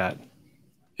from the chat.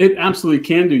 It absolutely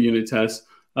can do unit tests.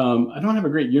 I don't have a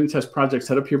great unit test project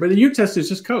set up here, but the unit test is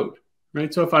just code,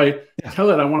 right? So if I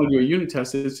tell it I want to do a unit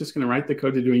test, it's just going to write the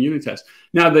code to do a unit test.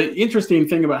 Now, the interesting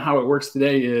thing about how it works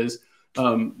today is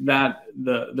that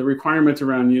the requirement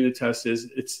around unit tests is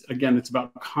it's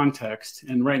about context.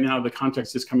 And right now the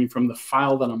context is coming from the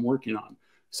file that I'm working on.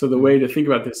 So the way to think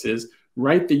about this is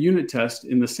write the unit test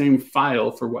in the same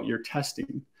file for what you're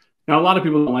testing. Now, a lot of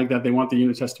people don't like that. They want the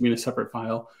unit test to be in a separate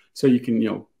file. So you can, you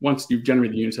know, once you've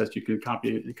generated the unit test, you can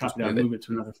copy that and move it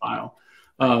to another file.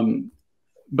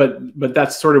 But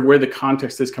that's sort of where the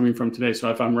context is coming from today. So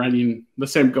if I'm writing,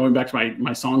 let's say I'm going back to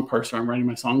my song parser, I'm writing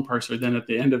my song parser, then at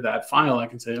the end of that file, I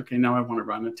can say, okay, now I want to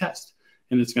run a test.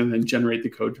 And it's going to then generate the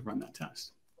code to run that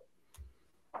test.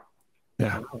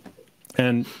 Yeah.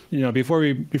 And, you know, before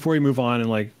we move on and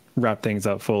like wrap things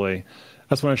up fully, I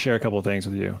just want to share a couple of things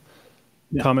with you.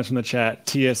 Yeah. Comments from the chat.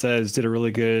 Tia says, did a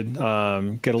really good,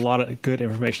 get a lot of good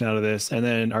information out of this. And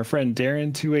then our friend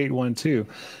Darren2812,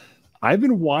 I've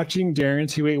been watching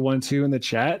Darren2812 in the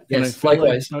chat, and I feel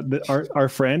likewise. Like our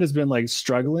friend has been like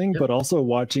struggling, but also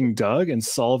watching Doug and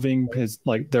solving his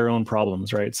like their own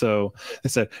problems, right? So they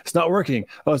said it's not working.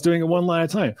 Oh, it's doing it one line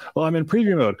at a time. Well, I'm in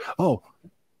preview mode. Oh,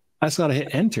 I just got to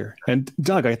hit enter. And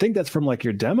Doug, I think that's from like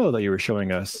your demo that you were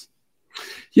showing us.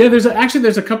 Yeah, there's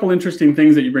a couple interesting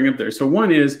things that you bring up there. So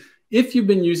one is, if you've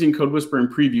been using CodeWhisperer in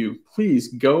preview, please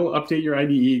go update your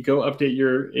IDE, go update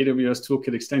your AWS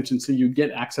Toolkit extension so you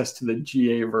get access to the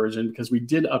GA version, because we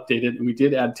did update it and we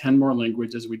did add 10 more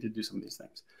languages. We did do some of these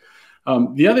things.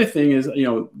 The other thing is, you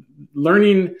know,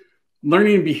 learning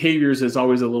behaviors is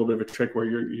always a little bit of a trick where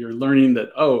you're learning that,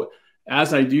 oh,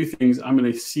 as I do things, I'm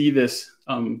going to see this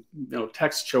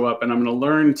text show up, and I'm going to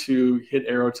learn to hit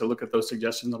arrow to look at those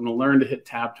suggestions. I'm going to learn to hit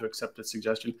tab to accept a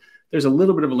suggestion. There's a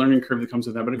little bit of a learning curve that comes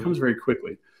with that, but it comes very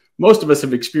quickly. Most of us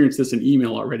have experienced this in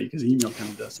email already, because email kind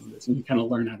of does some of this, and you kind of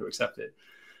learn how to accept it.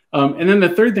 And then the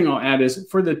third thing I'll add is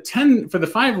for the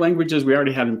 5 languages we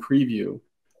already had in preview,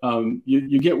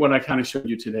 you get what I kind of showed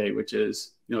you today, which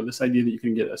is, you know, this idea that you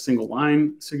can get a single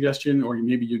line suggestion, or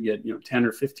maybe you get, you know, 10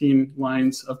 or 15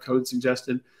 lines of code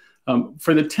suggested.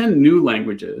 For the 10 new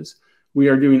languages, we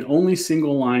are doing only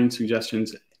single line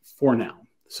suggestions for now.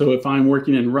 So if I'm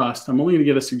working in Rust, I'm only going to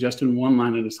get a suggestion 1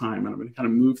 line at a time, and I'm going to kind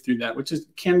of move through that, which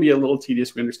can be a little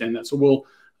tedious. We understand that. So we'll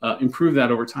improve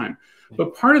that over time.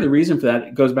 But part of the reason for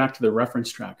that goes back to the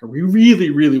reference tracker. We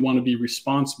really, really want to be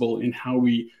responsible in how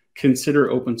we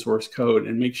consider open source code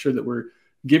and make sure that we're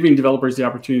giving developers the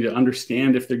opportunity to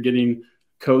understand if they're getting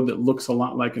code that looks a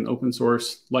lot like an open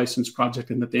source licensed project,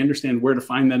 and that they understand where to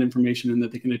find that information and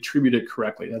that they can attribute it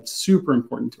correctly. That's super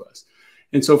important to us.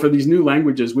 And so for these new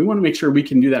languages, we want to make sure we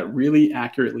can do that really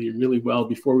accurately and really well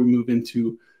before we move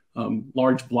into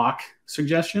large block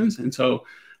suggestions. And so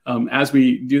as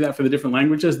we do that for the different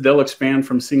languages, they'll expand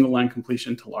from single line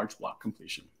completion to large block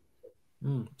completion.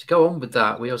 To go on with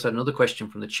that, we also had another question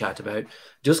from the chat about,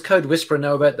 does CodeWhisperer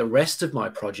know about the rest of my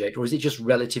project, or is it just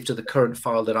relative to the current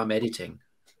file that I'm editing?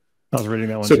 I was reading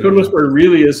that one. So CodeWhisperer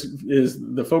really is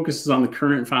the focus is on the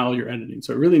current file you're editing.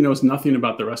 So it really knows nothing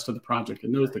about the rest of the project.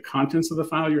 It knows the contents of the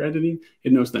file you're editing.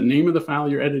 It knows the name of the file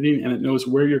you're editing, and it knows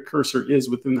where your cursor is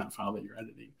within that file that you're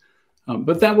editing.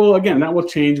 But that will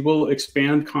change. We'll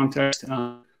expand context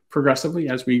progressively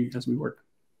as we work.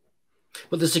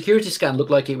 But the security scan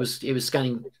looked like it was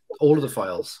scanning all of the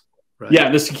files, right? Yeah,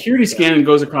 the security scan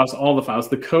goes across all the files.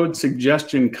 The code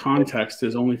suggestion context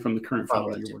is only from the current file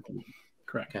that you're working on.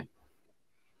 Correct. Okay.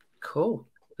 Cool.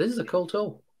 This is a cool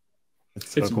tool. It's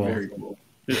so cool. Very cool.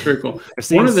 It's very cool. I've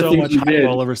seen so much hype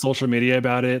all over social media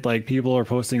about it. Like, people are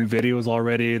posting videos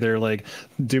already. They're like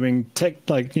doing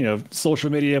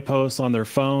social media posts on their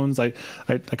phones. I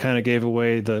kind of gave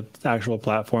away the actual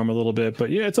platform a little bit, but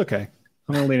yeah, it's okay.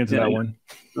 I'm gonna lean into that one.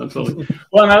 Absolutely.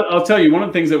 Well, and I'll tell you, one of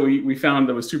the things that we found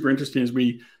that was super interesting is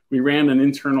we ran an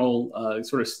internal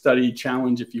sort of study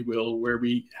challenge, if you will, where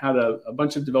we had a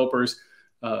bunch of developers.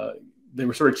 They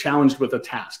were sort of challenged with a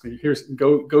task. Here's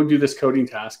go do this coding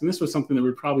task, and this was something that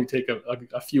would probably take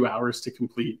a few hours to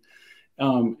complete.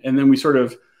 And then we sort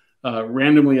of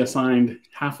randomly assigned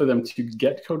half of them to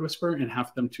get CodeWhisperer and half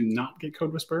of them to not get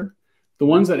CodeWhisperer. The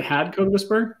ones that had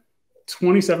CodeWhisperer,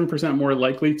 27% more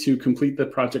likely to complete the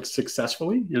project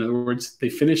successfully. In other words, they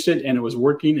finished it and it was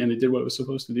working and it did what it was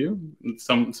supposed to do.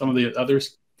 Some of the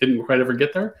others didn't quite ever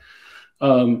get there.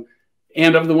 And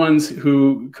of the ones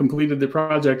who completed the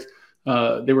project,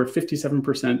 they were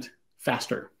 57%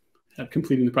 faster at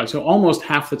completing the project. So almost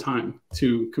half the time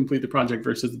to complete the project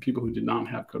versus the people who did not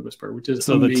have CodeWhisperer, which is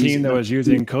so amazing. The team that was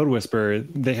using CodeWhisperer,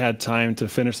 they had time to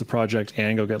finish the project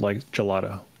and go get like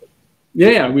gelato.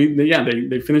 Yeah,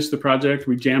 they finished the project.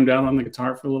 We jammed out on the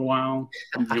guitar for a little while.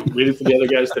 Waited for the other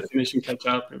guys to finish and catch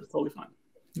up. It was totally fine.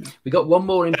 Yeah. We got one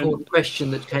more important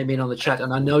question that came in on the chat,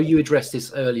 and I know you addressed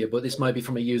this earlier, but this might be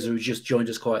from a user who just joined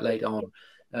us quite late on.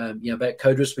 About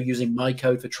CodeWhisperer using my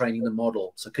code for training the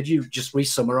model. So could you just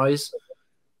re-summarize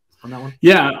on that one?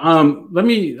 Yeah, let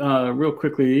me real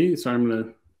quickly. Sorry, I'm going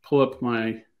to pull up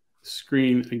my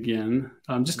screen again,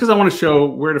 just because I want to show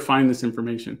where to find this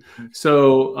information.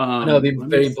 So I know it'd be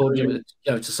very important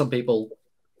to some people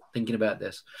thinking about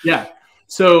this. Yeah.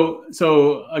 So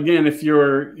again, if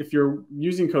you're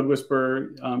using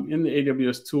CodeWhisperer in the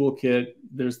AWS toolkit,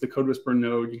 there's the CodeWhisperer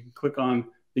node. You can click on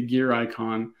the gear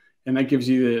icon, and that gives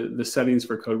you the settings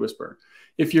for CodeWhisperer.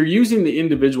 If you're using the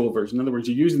individual version, in other words,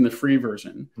 you're using the free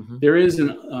version, there is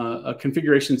a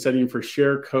configuration setting for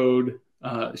share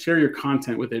your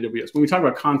content with AWS. When we talk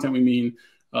about content, we mean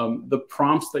the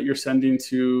prompts that you're sending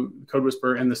to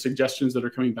CodeWhisperer and the suggestions that are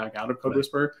coming back out of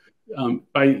CodeWhisperer.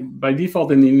 By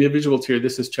default, in the individual tier,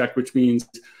 this is checked, which means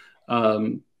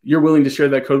you're willing to share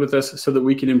that code with us so that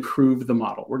we can improve the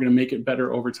model. We're going to make it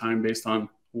better over time based on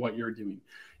what you're doing.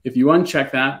 If you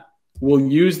uncheck that, we'll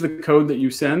use the code that you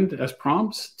send as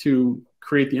prompts to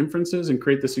create the inferences and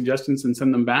create the suggestions and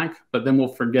send them back, but then we'll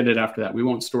forget it after that. We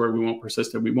won't store it, we won't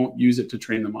persist it, we won't use it to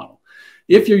train the model.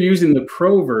 If you're using the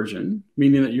pro version,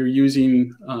 meaning that you're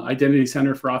using Identity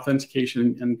Center for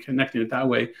authentication and connecting it that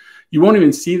way, you won't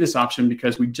even see this option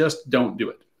because we just don't do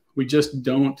it. We just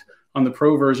don't, on the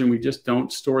pro version, we just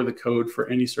don't store the code for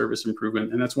any service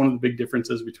improvement. And that's one of the big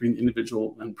differences between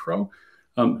individual and pro.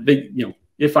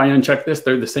 If I uncheck this,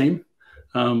 they're the same,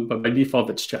 but by default,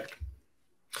 it's checked.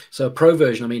 So pro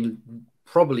version, I mean,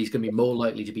 probably is going to be more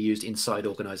likely to be used inside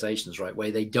organizations, right,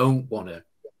 where they don't want to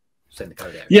send the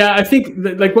code out. Yeah, I think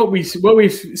that, like what we've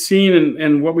seen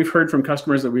and what we've heard from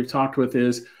customers that we've talked with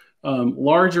is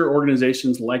larger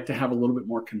organizations like to have a little bit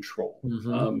more control.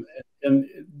 And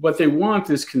what they want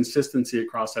is consistency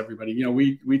across everybody. You know,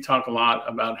 we talk a lot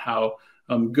about how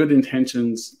good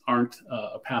intentions aren't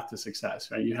a path to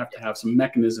success, right? You have to have some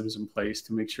mechanisms in place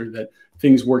to make sure that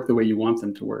things work the way you want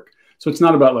them to work. So it's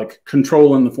not about like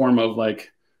control in the form of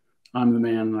like, I'm the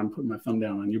man and I'm putting my thumb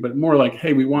down on you, but more like,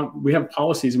 hey, we have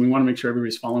policies and we want to make sure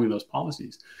everybody's following those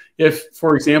policies. If,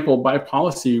 for example, by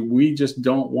policy, we just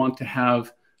don't want to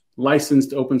have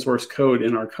licensed open source code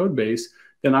in our code base,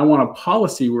 then I want a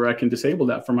policy where I can disable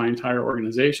that for my entire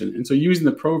organization. And so using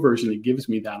the pro version, it gives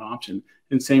me that option.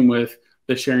 And same with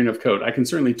the sharing of code. I can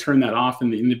certainly turn that off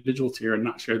in the individual tier and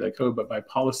not share that code, but by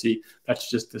policy, that's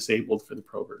just disabled for the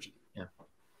pro version.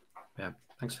 Yeah.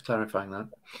 Thanks for clarifying that.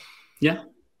 Yeah.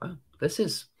 Wow. This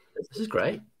is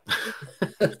great.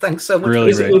 Thanks so much.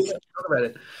 Really great. about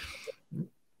it.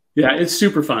 Yeah, it's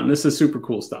super fun. This is super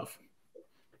cool stuff.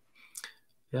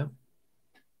 Yeah.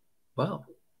 Well,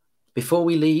 before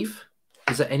we leave,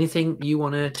 is there anything you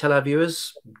want to tell our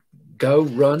viewers? Go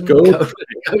run. Go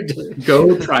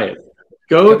try it.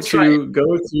 Go get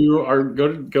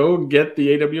the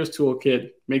AWS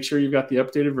toolkit. Make sure you've got the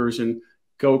updated version.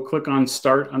 Go click on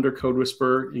Start under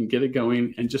CodeWhisperer and get it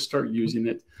going, and just start using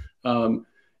it.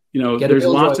 There's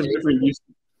lots of different uses.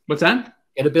 What's that?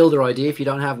 Get a builder ID if you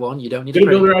don't have one. You don't need to get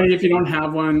a builder ID if you don't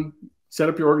have one. Set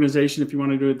up your organization if you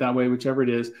want to do it that way, whichever it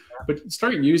is. But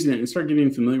start using it and start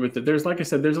getting familiar with it. There's, like I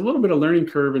said, there's a little bit of learning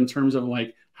curve in terms of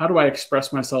like, how do I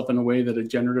express myself in a way that a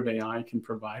generative AI can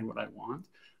provide what I want?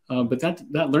 But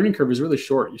that learning curve is really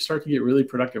short. You start to get really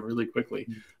productive really quickly.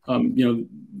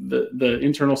 The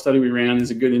internal study we ran is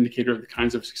a good indicator of the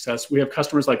kinds of success. We have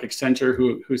customers like Accenture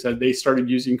who said they started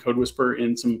using CodeWhisperer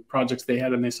in some projects they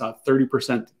had, and they saw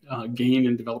 30% gain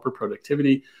in developer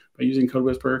productivity by using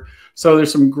CodeWhisperer. So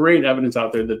there's some great evidence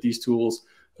out there that these tools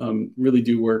really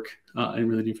do work and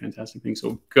really do fantastic things.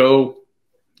 So go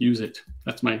use it.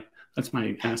 That's my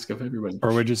ask of everybody.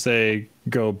 Or would you say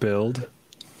go build?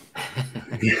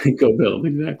 Go build,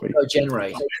 exactly. Go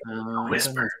generate.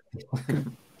 Whisper.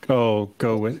 Go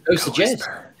suggest.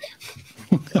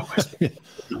 Go whisper.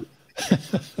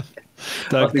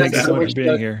 Doug, thanks so much for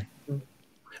being here.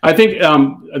 I think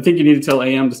you need to tell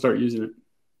AM to start using it.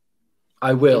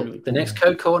 I will. Really the next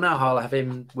Code Corner, I'll have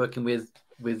him working with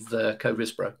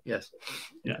CodeWhisperer. Yes.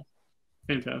 Yeah.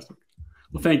 Fantastic.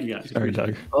 Well, thank you guys. Sorry,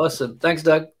 Doug. Awesome. Thanks,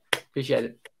 Doug. Appreciate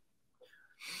it.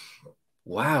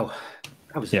 Wow.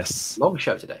 That was a long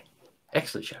show today.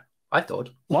 Excellent show, I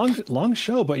thought. Long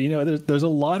show, but there's a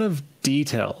lot of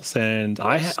details, and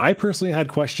I personally had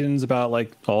questions about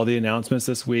like all the announcements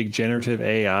this week, generative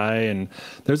AI, and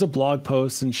there's a blog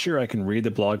post, and sure, I can read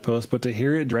the blog post, but to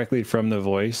hear it directly from the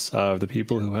voice of the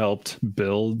people who helped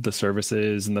build the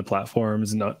services and the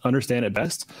platforms and understand it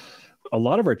best, a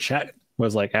lot of our chat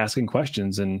was like asking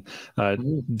questions, and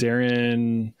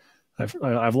Darren.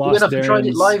 I've lost Darren's... tried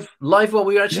it live while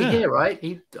we were actually here, right?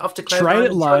 He after tried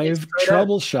it live,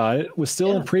 troubleshot it, was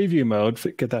still in preview mode,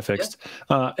 get that fixed,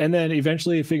 and then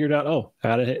eventually figured out,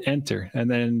 how to hit enter, and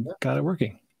then got it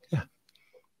working. Yeah,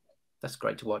 that's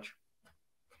great to watch.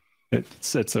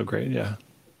 It's so great, yeah.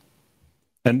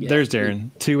 And there's Darren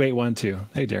 2812.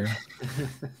 Hey, Darren.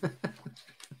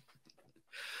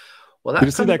 Well, did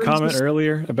you see that comment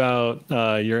earlier about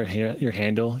your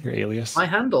handle, your alias? My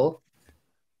handle.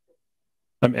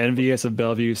 I'm envious of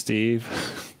Bellevue Steve.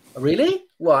 Really?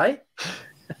 Why?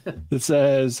 It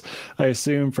says, I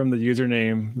assume from the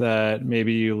username that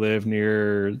maybe you live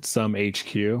near some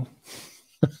HQ.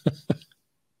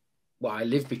 Well, I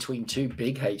live between two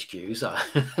big HQs.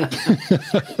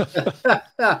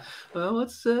 Well,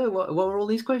 what were all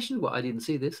these questions? Well, I didn't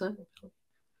see this. Huh?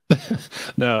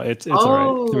 No, it's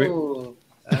all right.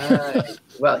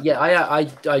 Well, yeah,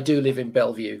 I do live in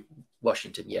Bellevue,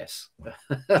 Washington, yes.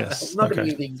 Yes. I'm not going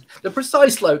to give the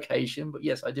precise location, but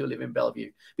yes, I do live in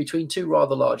Bellevue, between two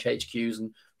rather large HQs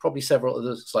and probably several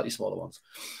other slightly smaller ones.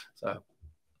 So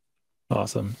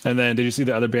awesome. And then did you see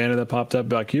the other banner that popped up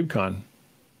about KubeCon?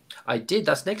 I did.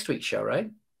 That's next week's show,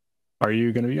 right? Are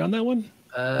you going to be on that one?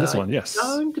 This one, yes.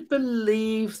 I don't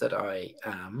believe that I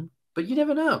am, but you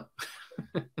never know.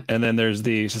 And then there's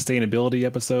the sustainability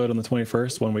episode on the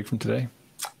 21st, 1 week from today.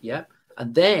 Yeah.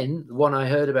 And then the one I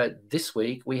heard about this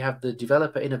week, we have the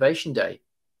Developer Innovation Day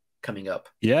coming up.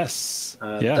 Yes.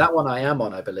 That one I am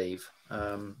on, I believe.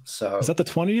 So is that the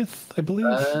 20th, I believe?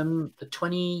 The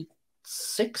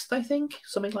 26th, I think,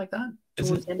 something like that.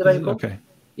 Towards the end of April. Okay.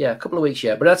 Yeah, a couple of weeks,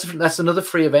 yeah. But that's another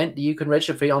free event. You can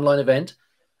register for the online event.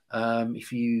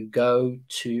 If you go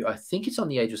to, I think it's on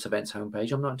the AWS Events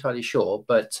homepage. I'm not entirely sure,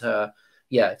 but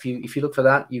if you look for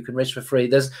that, you can register for free.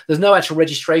 There's no actual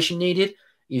registration needed.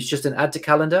 It's just an add to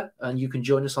calendar, and you can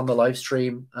join us on the live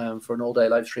stream for an all-day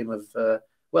live stream of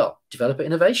developer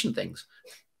innovation things.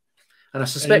 And I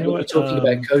suspect we'll be talking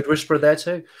about CodeWhisperer there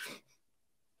too.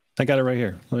 I got it right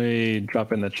here. Let me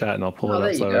drop in the chat, and I'll pull it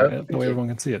up so that way everyone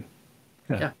can see it.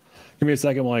 Yeah. Give me a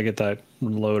second while I get that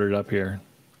loaded up here.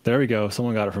 There we go.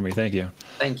 Someone got it for me. Thank you.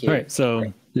 Thank you. All right, so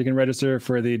you can rester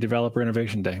for the Developer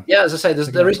Innovation Day. Yeah, as I say,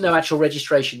 there is no actual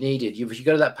registration needed. If you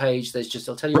go to that page,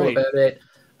 they'll tell you all about it.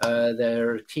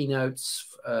 There are keynotes.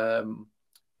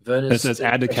 It says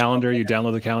add to calendar. You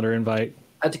download the calendar invite.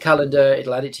 Add to calendar.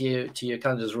 It'll add it to your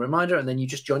calendar as a reminder, and then you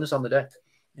just join us on the day.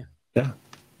 Yeah.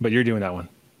 But you're doing that one.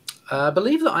 I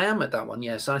believe that I am at that one.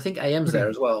 Yes, and I think AM's there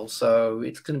as well. So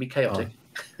it's going to be chaotic.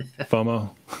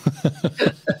 FOMO.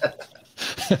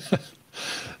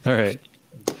 All right.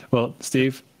 Well,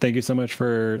 Steve, thank you so much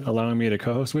for allowing me to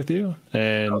co-host with you.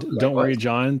 And don't worry,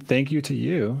 John, thank you to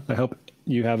you. I hope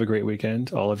you have a great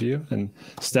weekend, all of you. And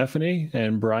Stephanie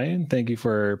and Brian, thank you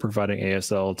for providing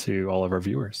ASL to all of our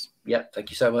viewers. Yeah, thank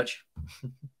you so much.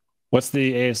 What's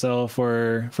the ASL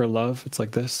for love? It's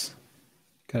like this.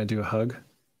 Can I do a hug?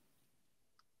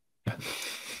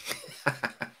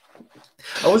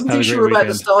 I wasn't too sure about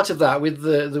the start of that with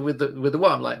the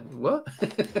what. I'm like, what?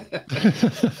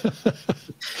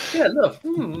 Yeah, love.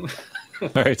 All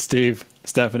right, Steve,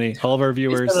 Stephanie, all of our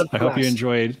viewers, I hope you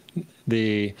enjoyed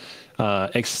the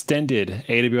extended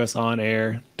AWS On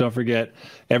Air. Don't forget,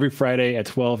 every Friday at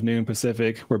 12 noon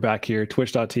Pacific, we're back here,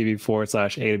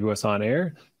 twitch.tv/AWS On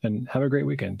Air, and have a great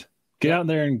weekend. Get out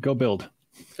there and go build.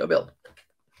 Go build.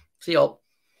 See y'all.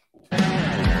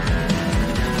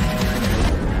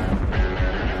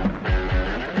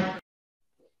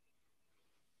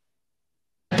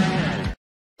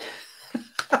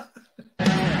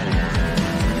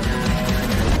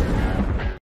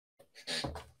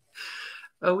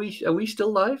 Are we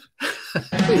still live?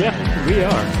 Yeah, we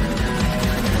are.